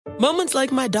Moments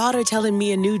like my daughter telling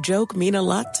me a new joke mean a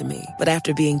lot to me. But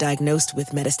after being diagnosed with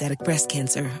metastatic breast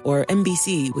cancer, or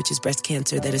MBC, which is breast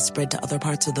cancer that is spread to other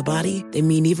parts of the body, they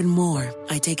mean even more.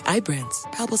 I take Ibrance,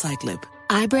 palbociclib.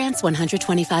 Ibrance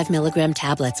 125 milligram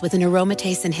tablets with an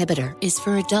aromatase inhibitor is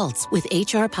for adults with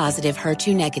HR-positive,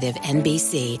 HER2-negative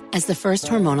MBC as the first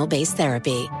hormonal-based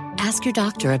therapy. Ask your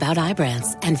doctor about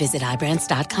Ibrance and visit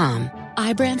Ibrance.com.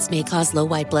 Ibrance may cause low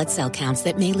white blood cell counts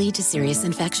that may lead to serious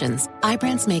infections.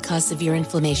 Ibrance may cause severe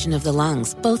inflammation of the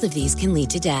lungs. Both of these can lead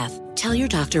to death. Tell your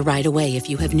doctor right away if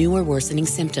you have new or worsening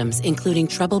symptoms, including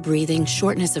trouble breathing,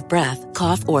 shortness of breath,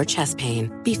 cough, or chest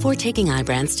pain. Before taking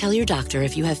Ibrance, tell your doctor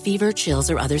if you have fever, chills,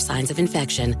 or other signs of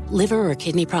infection, liver or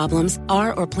kidney problems,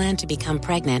 are or plan to become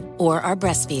pregnant, or are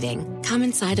breastfeeding.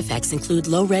 Common side effects include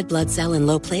low red blood cell and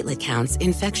low platelet counts,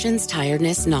 infections,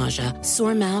 tiredness, nausea,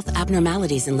 sore mouth,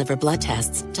 abnormalities in liver blood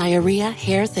tests, diarrhea,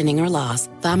 hair thinning or loss,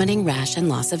 vomiting, rash, and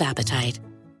loss of appetite.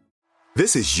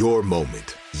 This is your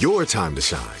moment, your time to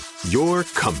shine, your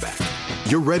comeback.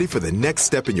 You're ready for the next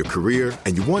step in your career,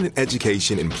 and you want an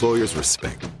education employers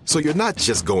respect. So you're not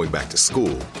just going back to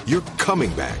school, you're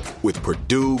coming back with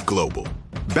Purdue Global.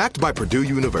 Backed by Purdue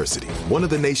University, one of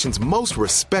the nation's most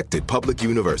respected public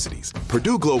universities,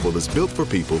 Purdue Global is built for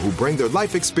people who bring their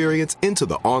life experience into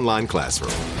the online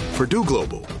classroom. Purdue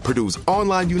Global, Purdue's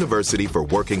online university for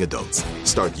working adults.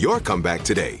 Start your comeback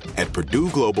today at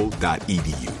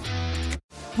purdueglobal.edu.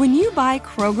 When you buy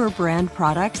Kroger brand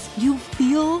products, you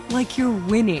feel like you're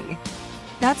winning.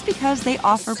 That's because they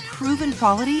offer proven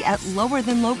quality at lower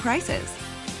than low prices.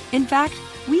 In fact,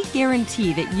 we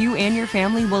guarantee that you and your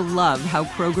family will love how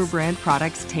Kroger brand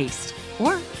products taste,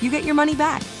 or you get your money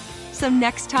back. So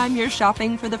next time you're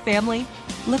shopping for the family,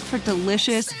 look for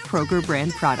delicious Kroger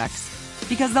brand products,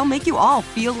 because they'll make you all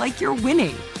feel like you're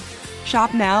winning.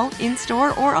 Shop now,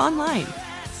 in-store, or online.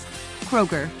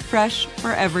 Kroger, fresh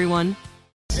for everyone.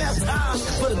 That's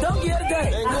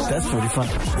pretty fun.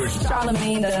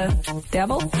 Charlamagne the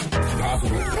devil? The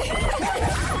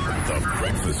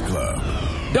Breakfast Club.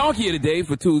 Donkey of the Day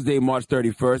for Tuesday, March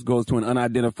 31st goes to an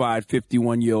unidentified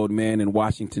 51-year-old man in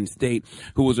Washington State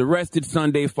who was arrested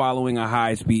Sunday following a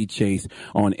high-speed chase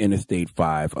on Interstate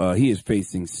 5. He is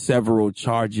facing several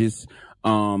charges.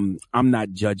 I'm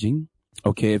not judging.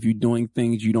 Okay, if you're doing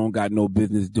things you don't got no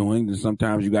business doing, then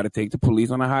sometimes you got to take the police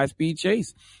on a high-speed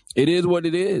chase. It is what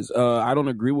it is. I don't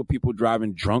agree with people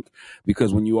driving drunk,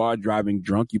 because when you are driving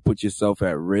drunk, you put yourself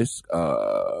at risk.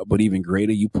 But even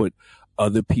greater, you put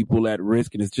other people at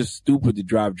risk. And it's just stupid to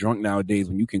drive drunk nowadays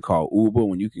when you can call Uber,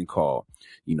 when you can call,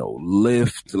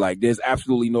 Lyft. Like, there's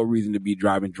absolutely no reason to be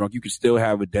driving drunk. You can still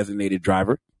have a designated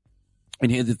driver.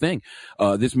 And here's the thing.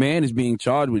 This man is being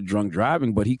charged with drunk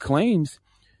driving, but he claims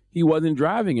he wasn't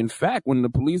driving. In fact, when the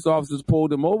police officers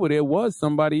pulled him over, there was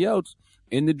somebody else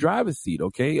in the driver's seat.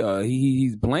 Okay.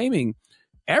 He's blaming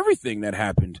everything that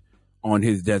happened on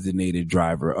his designated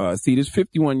driver. See, this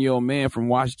 51-year-old man from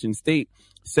Washington State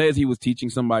says he was teaching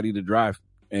somebody to drive,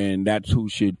 and that's who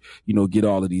should, get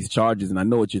all of these charges. And I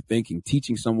know what you're thinking,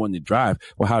 teaching someone to drive.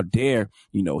 Well, how dare,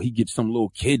 he gets some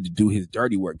little kid to do his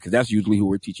dirty work, because that's usually who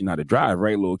we're teaching how to drive,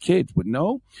 right? Little kids. But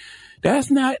no,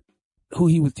 that's not who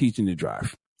he was teaching to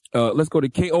drive. Let's go to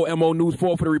KOMO News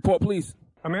 4 for the report, please.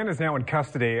 A man is now in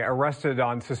custody, arrested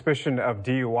on suspicion of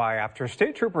DUI after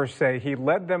state troopers say he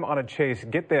led them on a chase,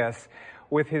 get this,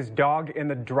 with his dog in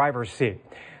the driver's seat.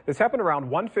 This happened around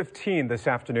 1:15 this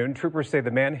afternoon. Troopers say the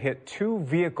man hit two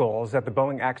vehicles at the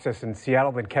Boeing Access in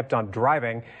Seattle, then kept on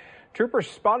driving. Troopers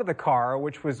spotted the car,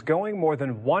 which was going more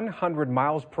than 100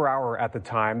 miles per hour at the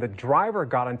time. The driver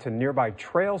got into nearby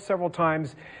trails several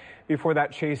times before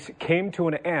that chase came to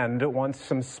an end once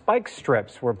some spike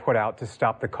strips were put out to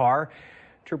stop the car.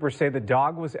 Troopers say the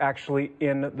dog was actually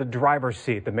in the driver's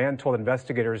seat. The man told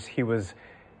investigators he was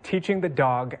teaching the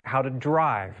dog how to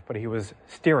drive, but he was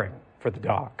steering for the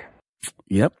dog.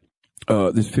 Yep.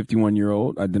 This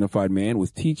 51-year-old identified man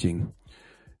was teaching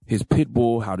his pit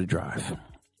bull how to drive.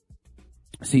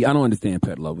 See, I don't understand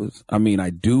pet lovers. I mean,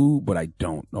 I do, but I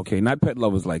don't. Okay, not pet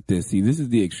lovers like this. See, this is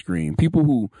the extreme. People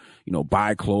who,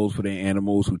 buy clothes for their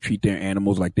animals, who treat their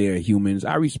animals like they are humans.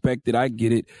 I respect it. I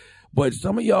get it. But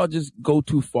some of y'all just go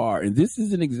too far. And this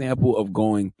is an example of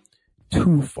going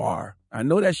too far. I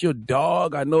know that's your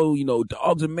dog. I know,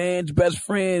 dog's a man's best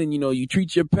friend. And, you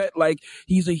treat your pet like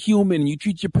he's a human. You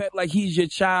treat your pet like he's your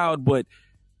child. But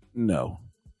no.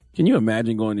 Can you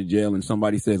imagine going to jail and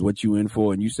somebody says, what you in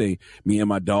for? And you say, me and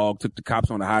my dog took the cops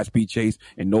on a high-speed chase,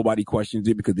 and nobody questions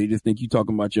it because they just think you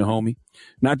talking about your homie?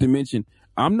 Not to mention,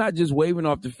 I'm not just waving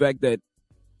off the fact that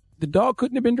the dog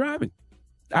couldn't have been driving.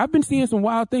 I've been seeing some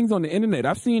wild things on the internet.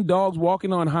 I've seen dogs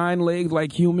walking on hind legs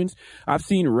like humans. I've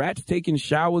seen rats taking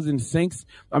showers in sinks.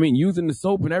 I mean, using the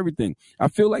soap and everything. I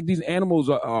feel like these animals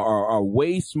are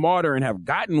way smarter and have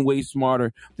gotten way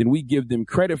smarter than we give them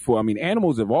credit for. I mean,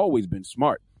 animals have always been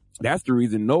smart. That's the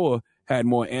reason Noah had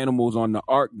more animals on the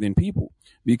ark than people,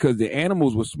 because the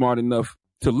animals were smart enough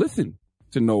to listen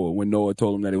to Noah when Noah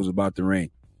told them that it was about to rain.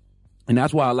 And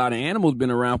that's why a lot of animals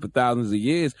been around for thousands of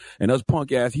years, and us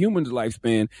punk ass humans'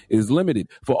 lifespan is limited.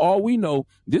 For all we know,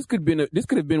 this could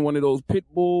have been one of those pit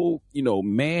bull,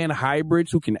 man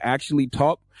hybrids who can actually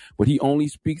talk, but he only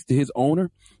speaks to his owner.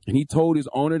 And he told his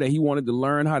owner that he wanted to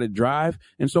learn how to drive,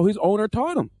 and so his owner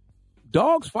taught him.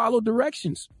 Dogs follow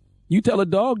directions. You tell a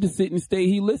dog to sit and stay,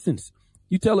 he listens.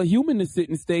 You tell a human to sit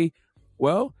and stay,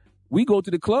 well, we go to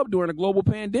the club during a global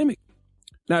pandemic.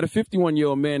 Now, the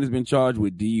 51-year-old man has been charged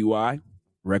with DUI,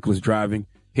 reckless driving,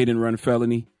 hit and run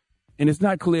felony, and it's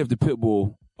not clear if the pit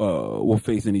bull will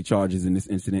face any charges in this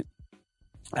incident.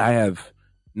 I have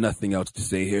nothing else to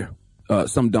say here.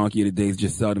 Some donkey of the days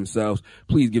just sell themselves.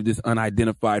 Please give this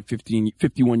unidentified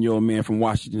 51-year-old man from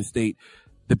Washington State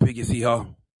the biggest hee-haw.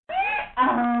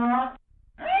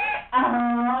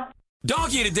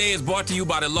 Donkey of the Day is brought to you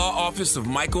by the law office of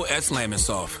Michael S.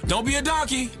 Lamonsoff. Don't be a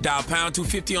donkey. Dial pound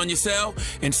 250 on your cell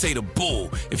and say the bull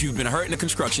if you've been hurt in a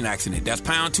construction accident. That's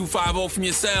pound 250 from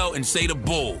your cell and say the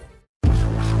bull.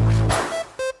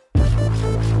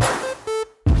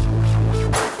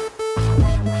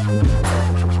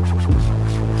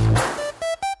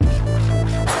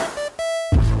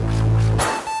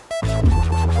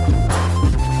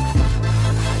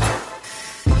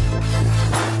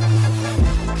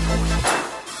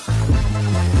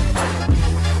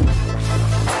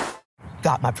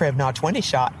 Got my Prevnar 20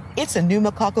 shot. It's a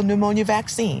pneumococcal pneumonia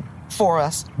vaccine. For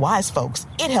us, wise folks,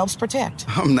 it helps protect.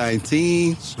 I'm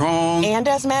 19, strong. And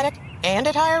asthmatic, and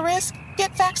at higher risk.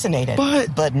 Get vaccinated.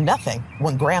 But nothing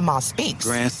when grandma speaks.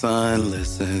 Grandson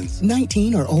listens.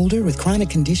 19 or older with chronic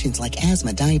conditions like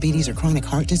asthma, diabetes, or chronic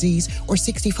heart disease, or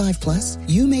 65 plus,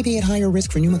 you may be at higher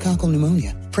risk for pneumococcal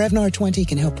pneumonia. Prevnar 20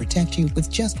 can help protect you with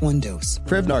just one dose.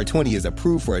 Prevnar 20 is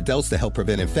approved for adults to help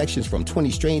prevent infections from 20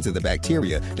 strains of the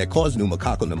bacteria that cause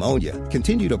pneumococcal pneumonia.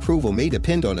 Continued approval may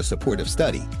depend on a supportive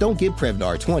study. Don't give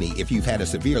Prevnar 20 if you've had a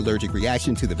severe allergic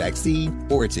reaction to the vaccine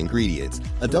or its ingredients.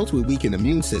 Adults with weakened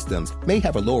immune systems may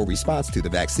have a lower response to the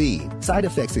vaccine. Side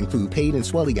effects include pain and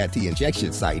swelling at the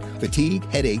injection site, fatigue,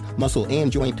 headache, muscle, and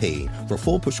joint pain. For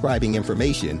full prescribing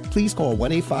information, please call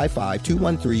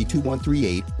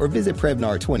 1-855-213-2138 or visit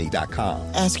Prevnar20.com.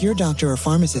 Ask your doctor or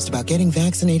pharmacist about getting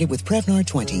vaccinated with Prevnar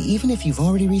 20, even if you've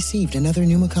already received another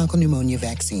pneumococcal pneumonia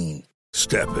vaccine.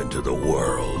 Step into the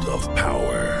world of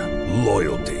power,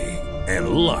 loyalty,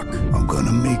 and luck. I'm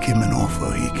gonna make him an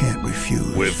offer he can't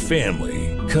refuse. With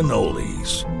family,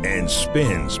 cannolis, and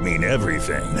spins mean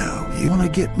everything. Now, you wanna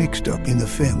get mixed up in the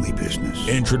family business.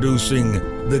 Introducing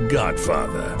The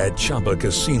Godfather at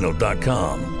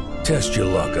ChumbaCasino.com. Test your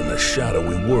luck in the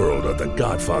shadowy world of The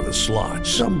Godfather slot.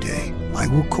 Someday, I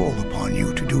will call upon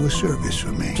you to do a service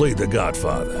for me. Play The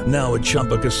Godfather, now at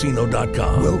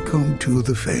ChumbaCasino.com. Welcome to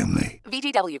the family.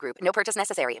 VGW Group. No purchase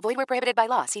necessary. Void where prohibited by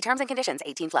law. See terms and conditions.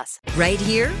 18+. Right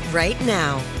here, right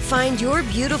now. Find your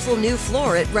beautiful new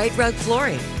floor at Right Rug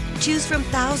Flooring. Choose from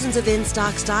thousands of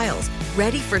in-stock styles,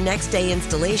 ready for next day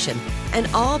installation, and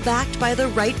all backed by the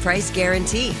right price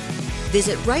guarantee.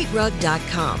 Visit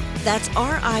rightrug.com. That's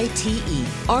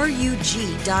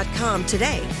RITERUG.com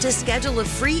today to schedule a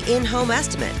free in-home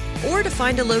estimate or to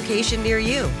find a location near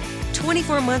you.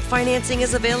 24-month financing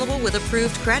is available with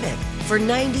approved credit. For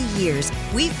 90 years,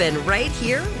 we've been right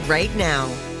here, right now.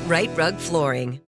 Right Rug Flooring.